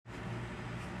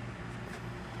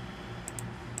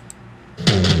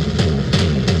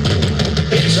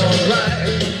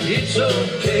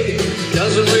okay.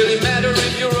 Doesn't really matter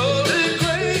if you're old and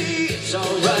gray. It's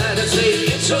alright, I say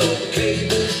it's okay.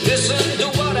 Listen to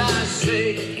what I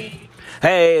say.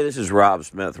 Hey, this is Rob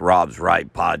Smith, Rob's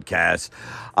Right Podcast.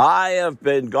 I have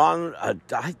been gone.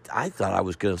 I thought I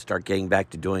was going to start getting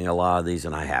back to doing a lot of these,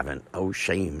 and I haven't. Oh,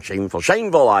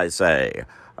 shameful, I say.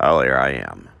 Oh, here I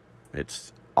am.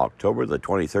 It's October the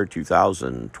 23rd,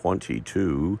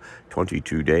 2022,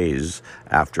 22 days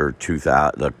after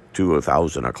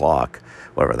 2000 o'clock,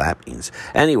 whatever that means.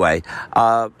 Anyway,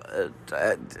 I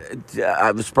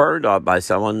was spurred on by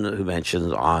someone who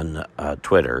mentioned on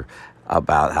Twitter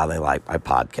about how they like my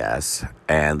podcasts.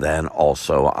 And then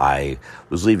also I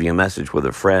was leaving a message with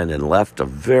a friend and left a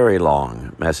very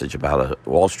long message about a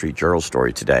Wall Street Journal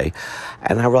story today.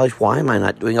 And I realized, why am I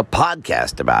not doing a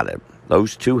podcast about it?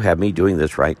 Those two have me doing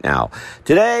this right now.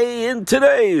 Today, in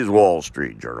today's Wall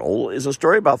Street Journal, is a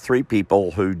story about 3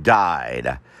 people who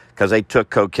died because they took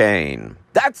cocaine.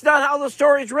 That's not how the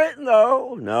story's written,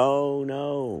 though.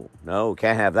 No,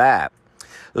 can't have that.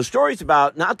 The story's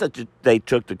about not that they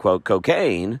took the, quote,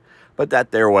 cocaine, but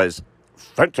that there was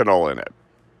fentanyl in it.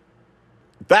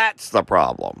 That's the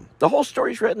problem. The whole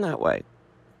story's written that way.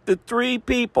 The 3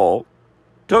 people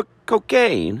took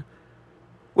cocaine,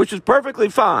 which is perfectly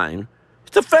fine.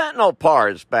 It's the fentanyl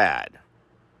part is bad.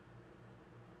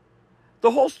 The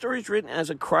whole story's written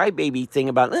as a crybaby thing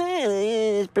about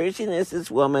this person, this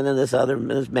woman, and this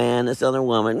man, this other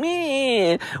woman.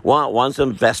 One's an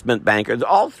investment banker.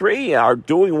 All 3 are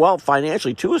doing well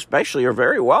financially. 2 especially are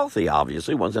very wealthy,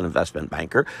 obviously. One's an investment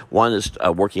banker. One is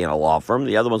working at a law firm.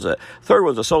 The third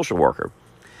one's a social worker.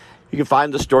 You can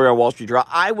find the story on Wall Street Journal.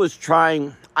 I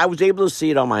was able to see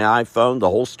it on my iPhone, the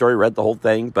whole story, read the whole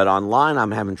thing, but online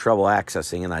I'm having trouble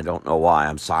accessing, and I don't know why.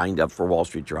 I'm signed up for Wall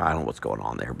Street Journal. I don't know what's going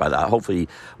on there, but hopefully,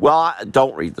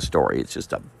 don't read the story. It's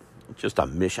just a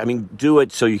mission. I mean, do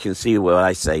it so you can see what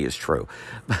I say is true.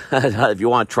 If you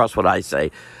want to trust what I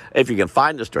say, if you can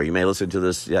find the story, you may listen to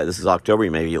this. Yeah, this is October.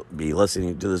 You may be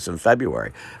listening to this in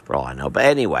February, for all I know. But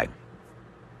anyway,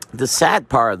 the sad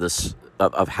part of this,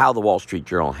 of how the Wall Street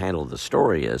Journal handled the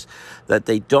story, is that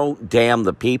they don't damn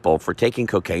the people for taking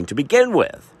cocaine to begin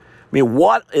with. I mean,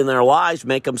 what in their lives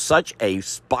make them such a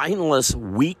spineless,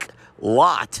 weak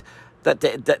lot, that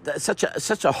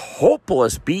such a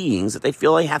hopeless beings that they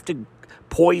feel they have to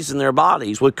poison their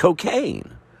bodies with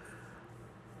cocaine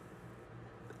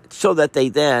so that they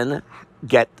then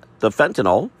get the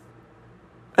fentanyl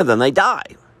and then they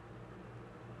die.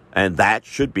 And that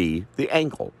should be the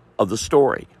angle of the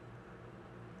story.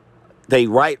 They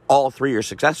write all 3 are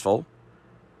successful,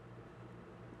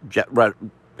 but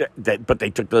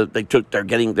they're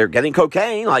getting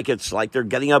cocaine like it's like they're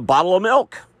getting a bottle of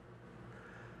milk.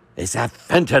 Is that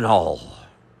fentanyl?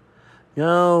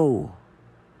 No,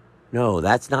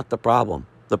 that's not the problem.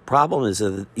 The problem is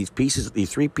that these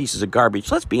 3 pieces of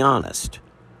garbage, let's be honest,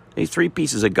 these 3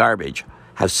 pieces of garbage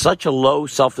have such a low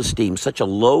self-esteem, such a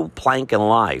low plank in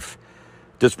life,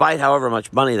 despite however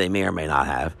much money they may or may not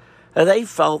have. They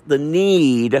felt the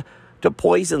need to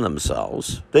poison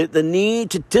themselves, the need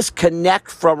to disconnect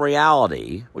from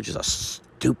reality, which is a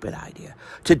stupid idea,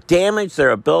 to damage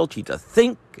their ability to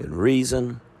think and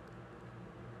reason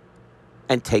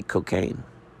and take cocaine.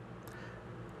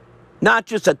 Not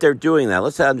just that they're doing that.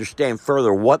 Let's understand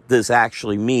further what this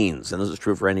actually means. And this is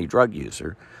true for any drug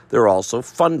user. They're also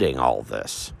funding all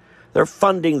this. They're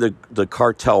funding the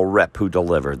cartel rep who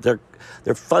delivered. They're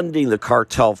funding the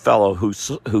cartel fellow who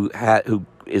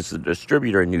is the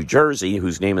distributor in New Jersey,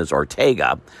 whose name is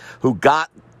Ortega, who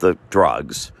got the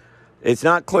drugs. It's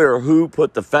not clear who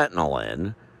put the fentanyl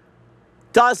in.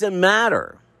 Doesn't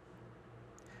matter.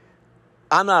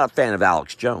 I'm not a fan of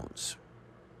Alex Jones.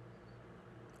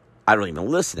 I don't even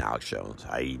listen to Alex Jones.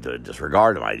 I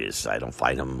disregard him. I don't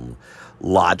find him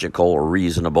logical or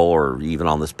reasonable or even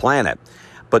on this planet.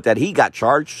 But that he got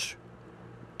charged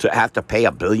to have to pay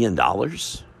 $1 billion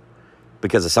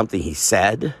because of something he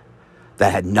said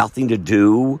that had nothing to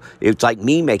do. It's like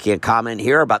me making a comment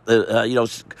here about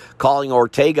calling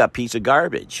Ortega a piece of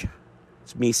garbage.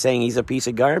 It's me saying he's a piece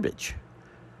of garbage.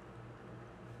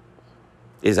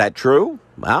 Is that true?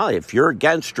 Well, if you're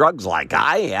against drugs like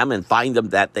I am and find them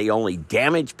that they only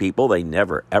damage people, they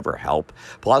never, ever help.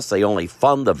 Plus, they only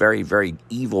fund the very, very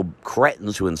evil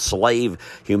cretins who enslave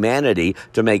humanity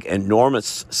to make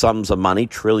enormous sums of money,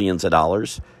 trillions of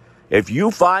dollars. If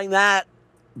you find that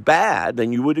bad,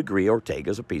 then you would agree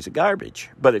Ortega's a piece of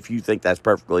garbage. But if you think that's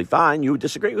perfectly fine, you would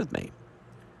disagree with me.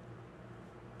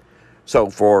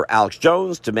 So for Alex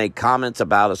Jones to make comments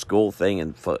about a school thing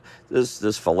and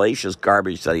this fallacious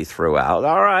garbage that he threw out,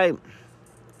 all right,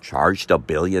 charged $1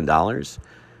 billion.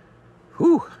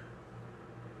 Whew.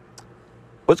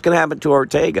 What's going to happen to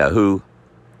Ortega, who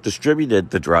distributed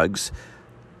the drugs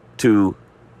to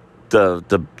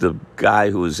the guy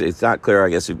who was, it's not clear, I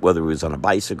guess, whether he was on a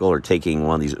bicycle or taking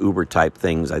one of these Uber-type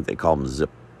things. They call them zip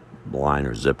line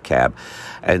or zip cab,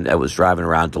 and was driving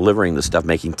around delivering the stuff,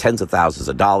 making tens of thousands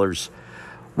of dollars.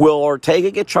 Will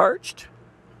Ortega get charged?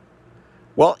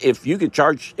 Well, if you could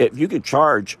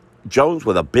charge Jones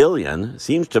with $1 billion,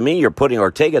 seems to me you're putting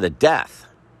Ortega to death.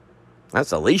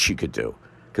 That's the least you could do,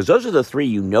 because those are the three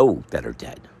you know that are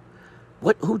dead.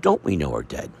 Who don't we know are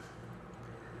dead?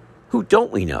 Who don't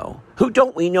we know? Who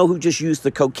don't we know who just used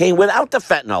the cocaine without the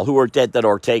fentanyl, who are dead that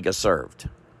Ortega served?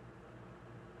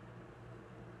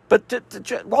 But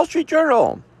the Wall Street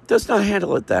Journal does not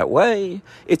handle it that way.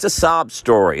 It's a sob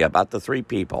story about the three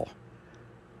people.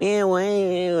 Yeah,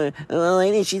 well,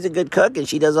 lady, she's a good cook, and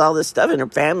she does all this stuff in her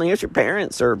family. Here's her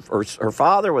parents, or her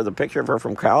father with a picture of her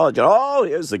from college. Oh,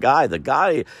 here's the guy. The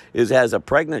guy has a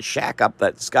pregnant shack up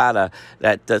that's gonna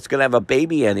have a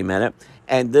baby any minute.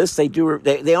 And this,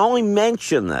 they only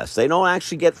mention this. They don't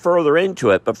actually get further into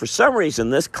it. But for some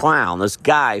reason, this clown, this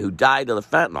guy who died of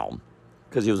the fentanyl,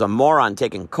 because he was a moron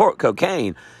taking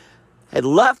cocaine, had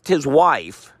left his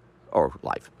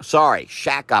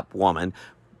shack up woman,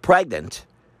 pregnant,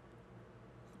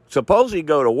 supposedly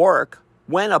go to work,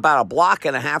 went about a block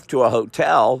and a half to a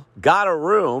hotel, got a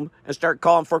room, and started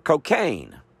calling for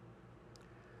cocaine.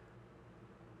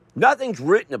 Nothing's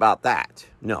written about that.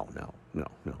 No.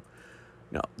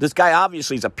 This guy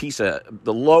obviously is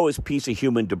the lowest piece of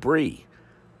human debris.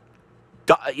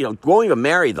 Won't even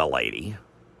marry the lady.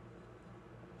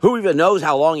 Who even knows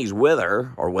how long he's with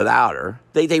her or without her?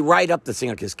 They write up the thing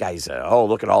like this guy's,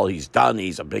 look at all he's done.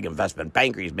 He's a big investment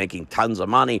banker. He's making tons of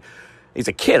money. He's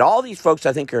a kid. All these folks,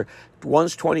 I think,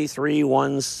 one's 23,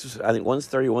 one's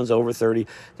 30, one's over 30.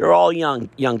 They're all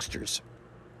youngsters.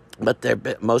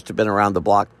 But most have been around the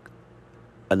block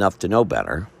enough to know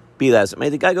better. Be that as it may,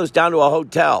 the guy goes down to a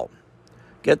hotel,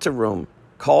 gets a room,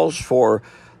 calls for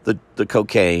the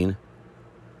cocaine,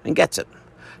 and gets it.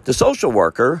 The social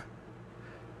worker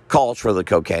calls for the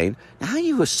cocaine. Now, how are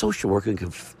you a social worker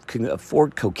can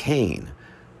afford cocaine?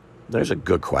 There's a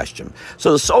good question.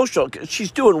 So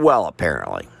she's doing well,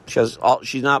 apparently. She's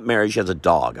not married. She has a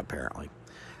dog, apparently.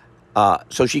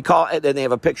 So she called, and then they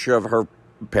have a picture of her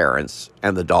parents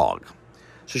and the dog.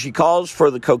 So she calls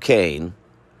for the cocaine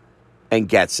and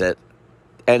gets it,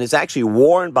 and is actually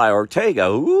warned by Ortega,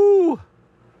 ooh,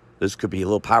 this could be a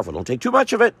little powerful. Don't take too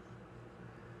much of it.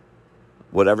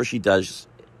 Whatever she does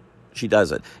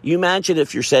it. You imagine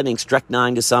if you're sending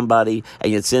strychnine to somebody,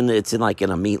 and it's in like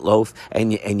in a meatloaf,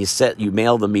 and you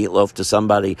mail the meatloaf to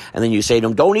somebody, and then you say to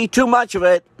them, don't eat too much of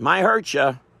it, might hurt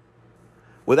you.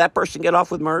 Would that person get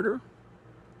off with murder?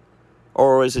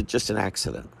 Or is it just an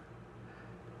accident?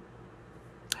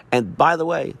 And by the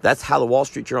way, that's how the Wall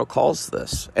Street Journal calls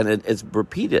this, and it's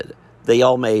repeated. They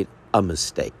all made a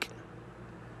mistake.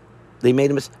 They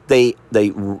made a mistake.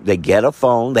 They get a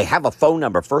phone. They have a phone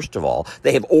number, first of all.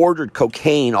 They have ordered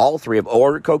cocaine. All three have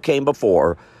ordered cocaine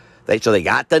before. So they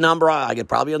got the number. I could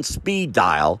probably on speed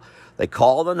dial. They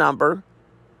call the number.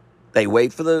 They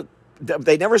wait for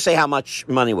they never say how much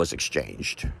money was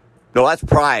exchanged. No, that's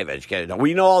private.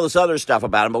 We know all this other stuff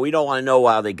about them, but we don't want to know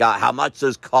how much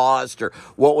this cost or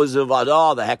what was involved.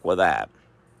 Oh, the heck with that.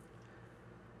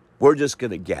 We're just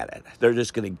going to get it. They're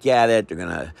just going to get it.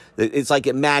 It's like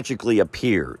it magically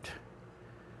appeared.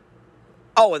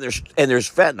 Oh, and there's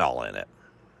fentanyl in it.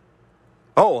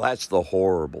 Oh, that's the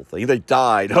horrible thing. They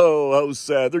died. Oh, how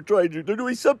sad. They're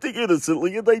doing something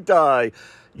innocently and they die.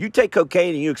 You take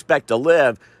cocaine and you expect to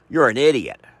live, you're an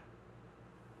idiot.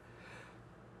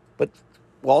 But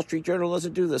Wall Street Journal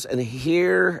doesn't do this. And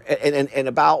here, and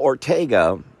about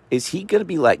Ortega, is he going to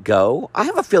be let go? I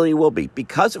have a feeling he will be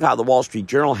because of how the Wall Street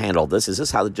Journal handled this. Is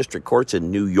this how the district courts in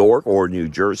New York or New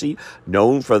Jersey,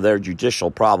 known for their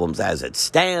judicial problems as it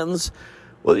stands,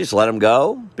 will just let him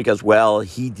go? Because, well,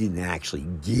 he didn't actually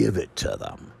give it to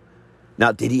them.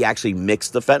 Now, did he actually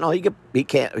mix the fentanyl?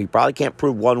 He probably can't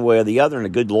prove one way or the other, and a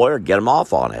good lawyer get him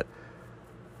off on it.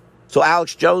 So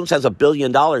Alex Jones has $1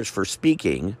 billion for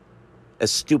speaking,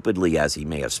 as stupidly as he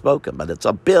may have spoken, but it's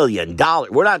 $1 billion.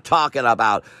 We're not talking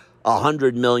about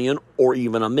 100 million or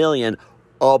even 1 million,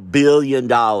 $1 billion.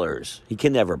 He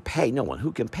can never pay. No one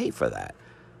who can pay for that.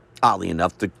 Oddly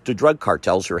enough, the drug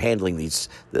cartels who are handling this,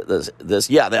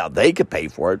 they could pay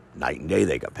for it. Night and day,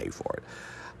 they could pay for it.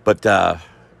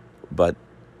 But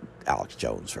Alex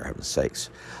Jones, for heaven's sakes.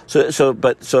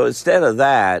 So instead of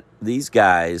that, these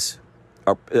guys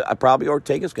are probably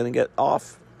Ortega's going to get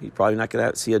off. He's probably not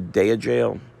going to see a day of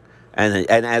jail. And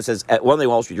as one thing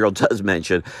Wall Street Journal does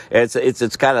mention,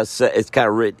 it's kind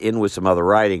of written in with some other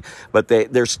writing, but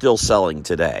they're still selling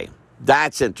today.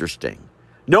 That's interesting.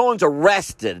 No one's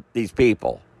arrested these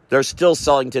people. They're still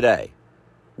selling today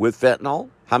with fentanyl.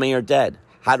 How many are dead?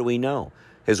 How do we know?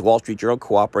 Is Wall Street Journal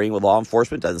cooperating with law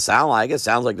enforcement? Doesn't sound like it.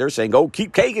 Sounds like they're saying, "Go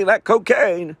keep taking that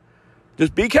cocaine.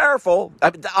 Just be careful."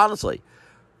 I mean, honestly,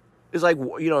 it's like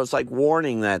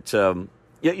warning that.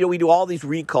 We do all these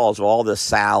recalls of all the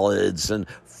salads and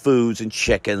foods and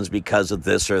chickens because of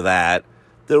this or that.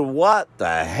 Then what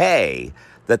the hey?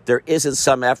 That there isn't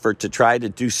some effort to try to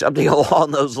do something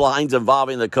along those lines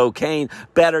involving the cocaine.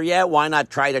 Better yet, why not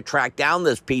try to track down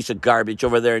this piece of garbage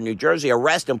over there in New Jersey,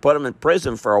 arrest him, put him in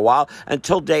prison for a while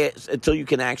until you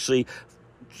can actually,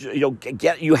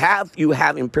 you have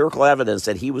empirical evidence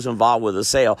that he was involved with the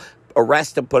sale.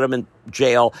 Arrest him, put him in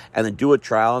jail, and then do a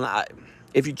trial. And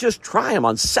if you just try him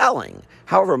on selling,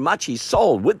 however much he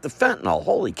sold with the fentanyl,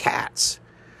 holy cats.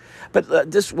 But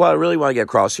what I really want to get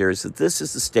across here is that this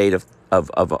is the state of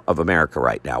America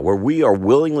right now, where we are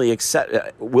willing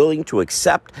to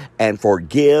accept and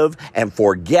forgive and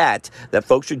forget that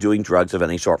folks are doing drugs of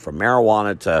any sort, from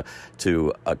marijuana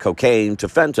to cocaine to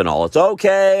fentanyl. It's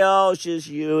okay. Oh, it's just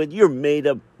you, and you made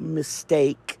a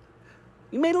mistake.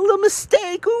 You made a little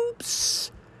mistake.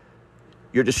 Oops.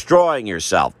 You're destroying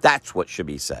yourself. That's what should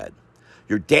be said.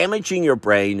 You're damaging your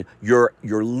brain. You're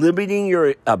limiting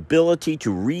your ability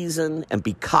to reason and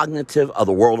be cognitive of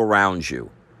the world around you.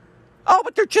 Oh,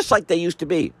 but they're just like they used to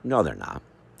be. No, they're not.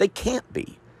 They can't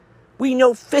be. We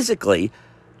know physically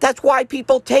that's why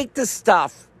people take this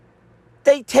stuff.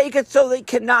 They take it so they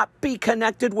cannot be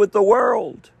connected with the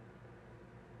world.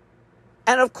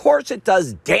 And of course it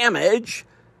does damage,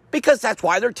 because that's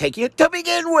why they're taking it to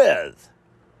begin with.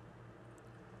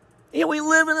 We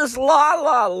live in this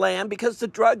la-la land because the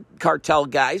drug cartel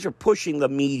guys are pushing the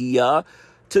media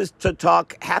to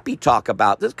talk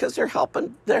about this, because they're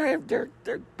helping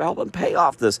pay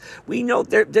off this. We know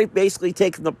they've basically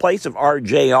taken the place of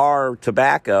RJR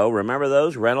Tobacco. Remember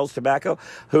those, Reynolds Tobacco,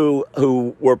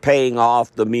 who were paying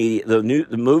off the media,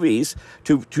 the movies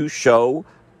to show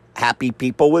happy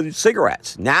people with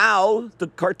cigarettes. Now the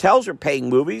cartels are paying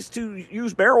movies to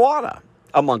use marijuana,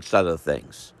 amongst other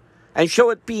things, and show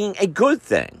it being a good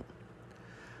thing.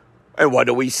 And what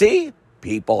do we see?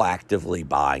 People actively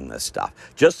buying this stuff.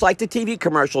 Just like the TV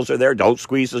commercials are there, don't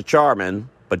squeeze the Charmin,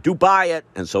 but do buy it.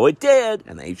 And so it did.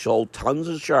 And they sold tons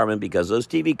of Charmin because of those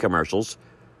TV commercials.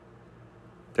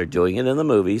 They're doing it in the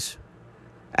movies,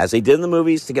 as they did in the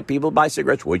movies to get people to buy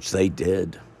cigarettes, which they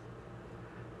did.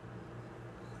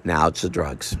 Now it's the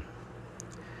drugs.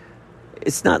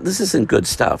 This isn't good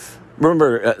stuff.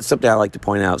 Remember, something I like to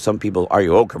point out, some people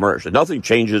argue, commercial, nothing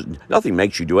changes, nothing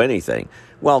makes you do anything.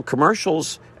 Well,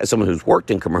 commercials, as someone who's worked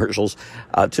in commercials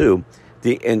too,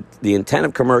 the intent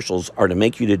of commercials are to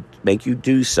make you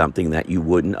do something that you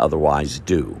wouldn't otherwise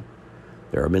do.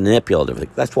 They're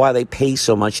manipulative. That's why they pay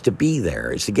so much to be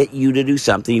there, is to get you to do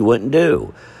something you wouldn't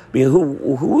do. I mean,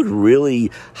 who would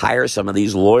really hire some of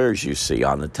these lawyers you see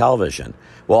on the television?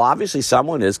 Well, obviously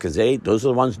someone is, because those are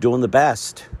the ones doing the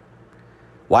best.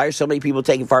 Why are so many people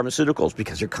taking pharmaceuticals?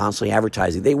 Because they're constantly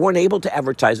advertising. They weren't able to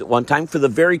advertise at one time for the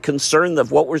very concern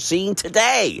of what we're seeing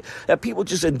today, that people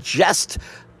just ingest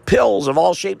pills of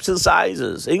all shapes and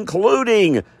sizes,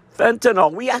 including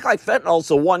fentanyl. We act like fentanyl's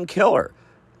the one killer.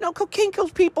 No, cocaine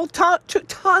kills people,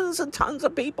 tons and tons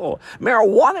of people.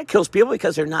 Marijuana kills people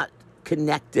because they're not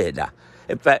connected.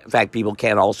 In fact, people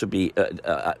can also be,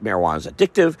 marijuana is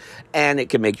addictive, and it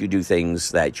can make you do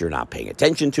things that you're not paying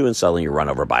attention to, and suddenly you run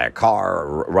over by a car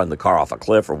or run the car off a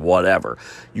cliff or whatever.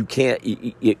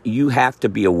 You have to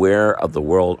be aware of the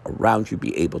world around you,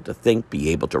 be able to think,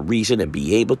 be able to reason, and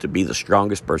be able to be the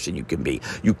strongest person you can be.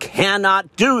 You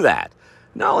cannot do that,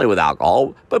 not only with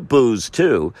alcohol, but booze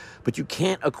too. But you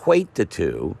can't equate the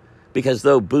two, because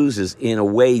though booze is in a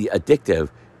way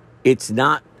addictive, it's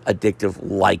not addictive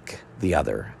like the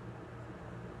other.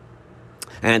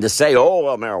 And to say,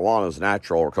 marijuana is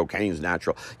natural or cocaine is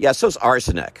natural. Yeah, so's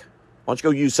arsenic. Why don't you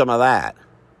go use some of that?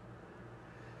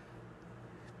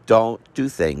 Don't do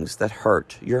things that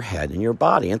hurt your head and your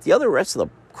body. And if the other rest of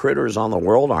the critters on the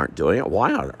world aren't doing it,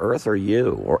 why on earth are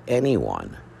you or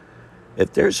anyone?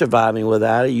 If they're surviving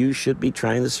without it, you should be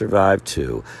trying to survive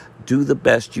too. Do the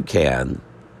best you can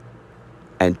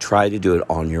and try to do it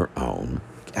on your own.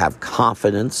 Have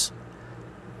confidence.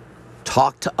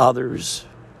 Talk to others,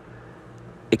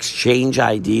 exchange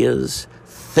ideas,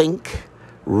 think,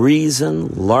 reason,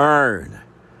 learn.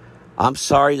 I'm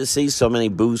sorry to see so many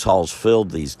booze halls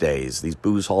filled these days. These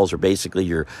booze halls are basically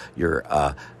your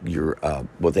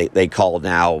what they call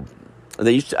now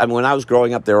They used to, I mean, when I was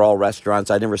growing up, they were all restaurants.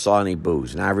 I never saw any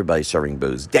booze. Now everybody's serving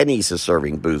booze. Denny's is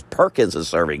serving booze. Perkins is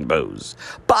serving booze.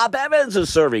 Bob Evans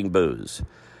is serving booze.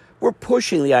 We're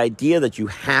pushing the idea that you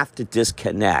have to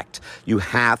disconnect. You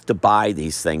have to buy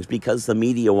these things because the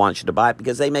media wants you to buy it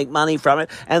because they make money from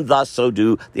it, and thus so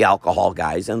do the alcohol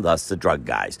guys and thus the drug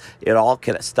guys. It all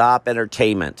can stop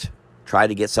entertainment. Try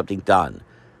to get something done.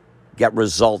 Get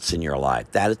results in your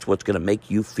life. That is what's going to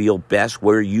make you feel best,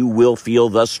 where you will feel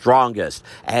the strongest,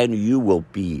 and you will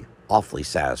be awfully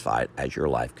satisfied as your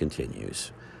life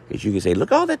continues. Because you can say,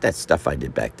 look, all that stuff I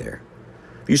did back there.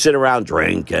 If you sit around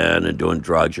drinking and doing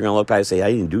drugs, you're going to look back and say,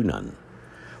 I didn't do nothing.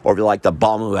 Or if you're like the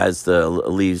bum who has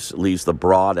leaves the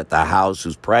broad at the house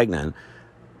who's pregnant,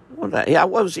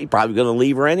 what was he probably going to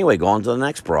leave her anyway, go on to the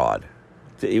next broad?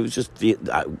 It was just,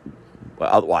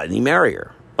 why didn't he marry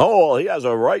her? Oh, he has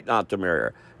a right not to marry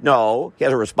her. No, he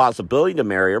has a responsibility to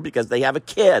marry her because they have a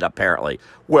kid, apparently.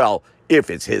 Well, if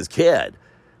it's his kid,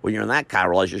 when you're in that kind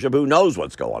of relationship, who knows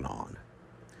what's going on?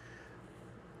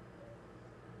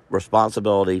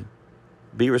 Responsibility.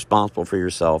 Be responsible for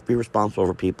yourself. Be responsible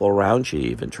for people around you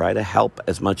even. Try to help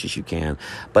as much as you can.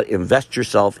 But invest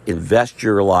yourself. Invest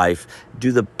your life.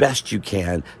 Do the best you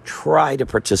can. Try to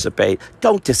participate.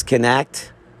 Don't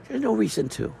disconnect. There's no reason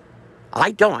to.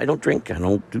 I don't drink.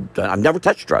 I've never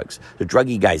touched drugs. The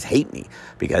druggy guys hate me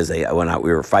because we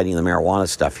were fighting the marijuana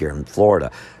stuff here in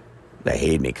Florida. They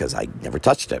hate me because I never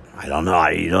touched it. I don't know.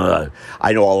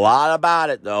 I know a lot about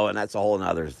it though, and that's a whole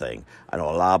other thing. I know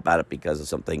a lot about it because of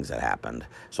some things that happened.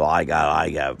 So I've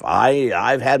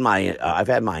had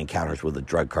my encounters with the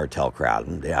drug cartel crowd,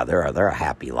 and yeah, they're a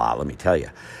happy lot. Let me tell you,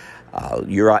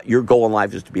 your goal in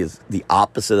life is to be the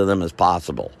opposite of them as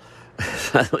possible.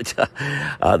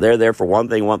 They're there for one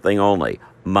thing only: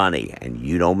 money, and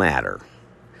you don't matter.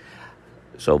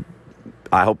 So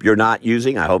I hope you're not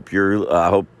using. I hope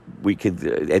we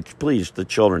could, please, the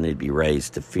children need to be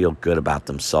raised to feel good about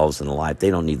themselves and life. They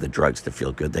don't need the drugs to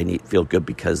feel good. They need to feel good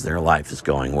because their life is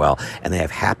going well and they have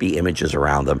happy images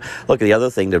around them. Look, the other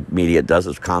thing the media does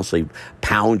is constantly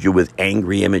pound you with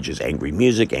angry images, angry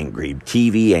music, angry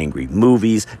TV, angry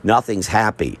movies. Nothing's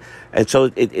happy. And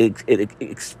so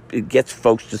it gets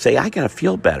folks to say, I gotta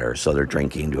feel better. So they're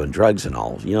drinking, doing drugs and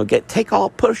all.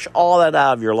 Push all that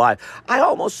out of your life. I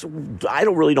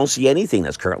don't see anything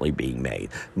that's currently being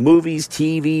made. Movies,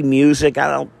 TV, music.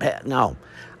 I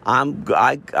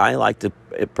like to,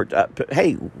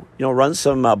 run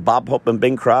some Bob Hope and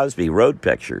Bing Crosby road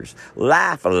pictures.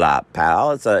 Laugh a lot,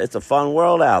 pal. It's a fun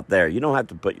world out there. You don't have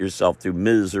to put yourself through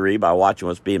misery by watching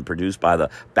what's being produced by the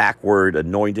backward,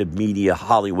 anointed media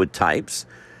Hollywood types.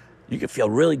 You can feel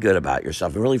really good about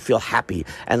yourself and really feel happy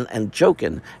and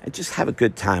joking and just have a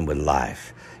good time with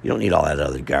life. You don't need all that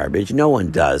other garbage. No one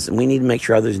does. And we need to make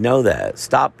sure others know that.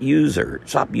 Stop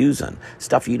using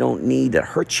stuff you don't need that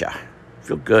hurts you.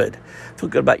 Feel good. Feel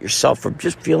good about yourself for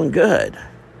just feeling good.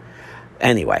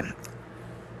 Anyway,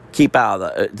 keep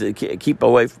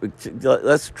away.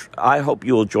 I hope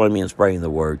you will join me in spreading the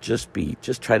word. Just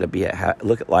try to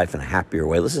look at life in a happier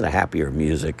way. Listen to happier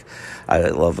music. I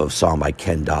love a song by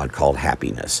Ken Dodd called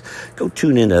Happiness. Go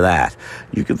tune into that.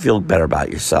 You can feel better about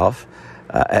yourself.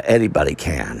 Anybody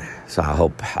can. So I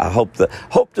hope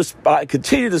to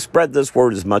continue to spread this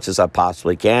word as much as I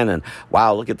possibly can. And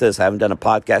wow, look at this. I haven't done a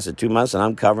podcast in 2 months and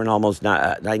I'm covering almost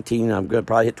 19. I'm going to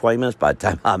probably hit 20 minutes by the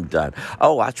time I'm done.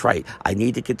 Oh, that's right. I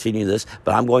need to continue this,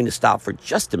 but I'm going to stop for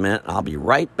just a minute and I'll be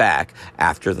right back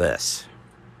after this.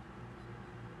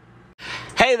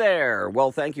 Hey there.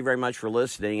 Well, thank you very much for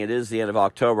listening. It is the end of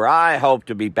October. I hope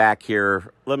to be back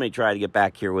here. Let me try to get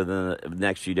back here within the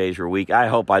next few days or week. I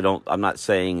hope I'm not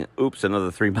saying, oops,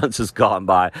 another 3 months has gone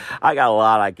by. I got a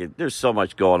lot. There's so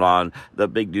much going on. The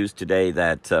big news today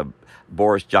that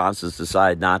Boris Johnson's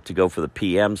decided not to go for the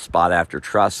PM spot after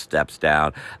Truss steps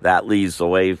down. That leaves the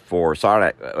way for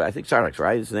Sarnak. I think Sarnak's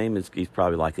right. His name is, he's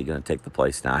probably likely going to take the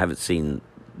place now. I haven't seen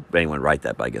anyone write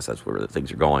that, but I guess that's where the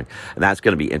things are going. And that's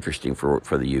going to be interesting for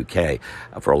the UK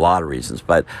for a lot of reasons.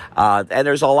 But and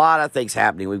there's a lot of things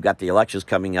happening. We've got the elections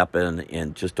coming up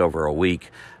in just over a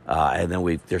week. And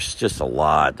then there's just a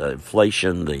lot.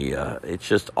 Inflation, it's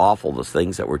just awful, the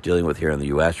things that we're dealing with here in the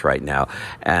U.S. right now.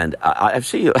 And I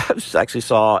actually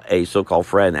saw a so-called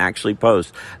friend actually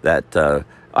post that,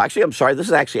 actually, I'm sorry, this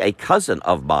is actually a cousin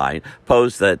of mine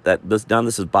post that none of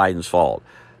this is Biden's fault.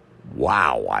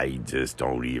 Wow, I just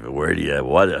don't even, where's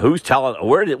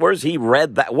he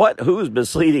read that? Who's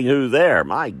misleading who there?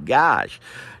 My gosh,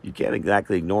 you can't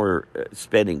exactly ignore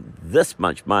spending this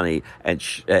much money and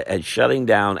shutting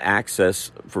down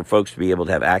access for folks to be able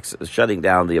to have access, shutting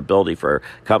down the ability for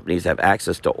companies to have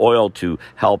access to oil to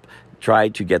help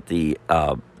tried to get the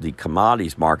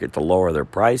commodities market to lower their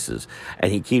prices,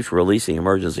 and he keeps releasing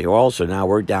emergency oil. So now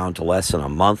we're down to less than a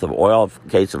month of oil in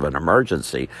case of an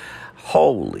emergency.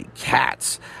 Holy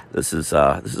cats! This is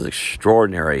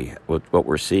extraordinary what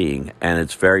we're seeing, and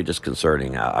it's very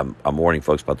disconcerting. I'm warning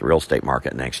folks about the real estate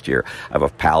market next year. I have a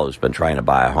pal who's been trying to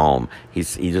buy a home.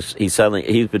 He's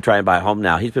been trying to buy a home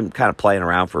now. He's been kind of playing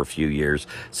around for a few years.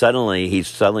 He's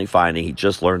suddenly finding, he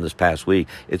just learned this past week,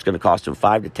 it's going to cost him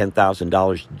 $5,000 to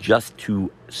 $10,000 just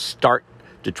to start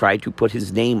to try to put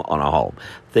his name on a home.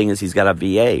 Thing is, he's got a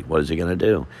VA. What is he going to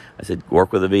do? I said,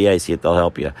 work with a VA, see if they'll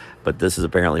help you. But this is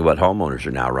apparently what homeowners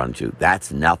are now run to.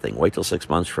 That's nothing. Wait till 6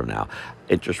 months from now.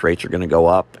 Interest rates are going to go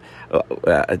up.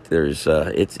 It's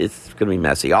going to be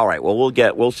messy. All right. Well,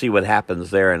 we'll see what happens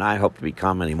there, and I hope to be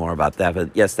commenting more about that. But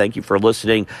yes, thank you for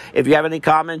listening. If you have any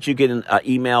comments, you can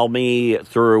email me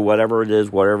through whatever it is,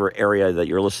 whatever area that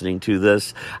you're listening to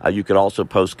this. You could also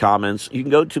post comments. You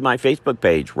can go to my Facebook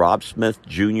page, Rob Smith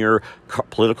Jr.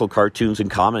 Political Cartoons and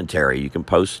Commentary. You can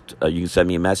post. You can send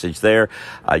me a message there.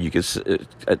 You can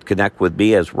connect with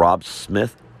me as Rob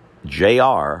Smith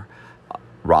Jr.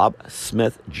 Rob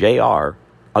Smith Jr.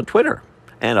 on Twitter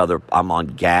and I'm on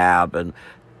Gab, and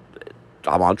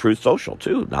I'm on Truth Social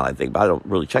too. Now that I think about it, I don't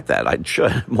really check that. I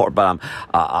should more, but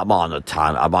I'm on a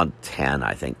ton. I'm on 10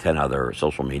 other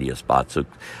social media spots. So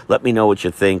let me know what you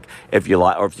think. If you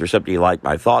like, or if there's something you like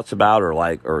my thoughts about,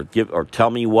 or tell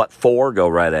me what for, go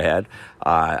right ahead.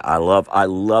 I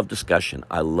love discussion.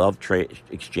 I love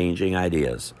exchanging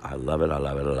ideas. I love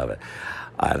it.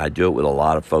 And I do it with a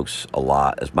lot of folks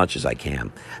as much as I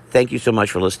can. Thank you so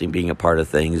much for listening, being a part of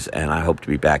things, and I hope to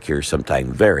be back here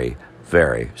sometime very,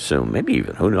 very soon. Maybe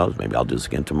even, who knows, maybe I'll do this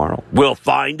again tomorrow. We'll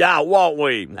find out, won't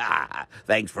we?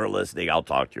 Thanks for listening. I'll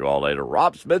talk to you all later.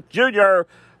 Rob Smith Jr.,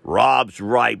 Rob's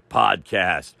Right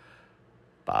Podcast.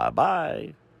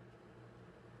 Bye-bye.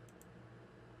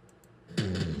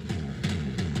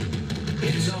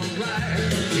 It's all right.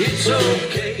 It's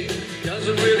okay.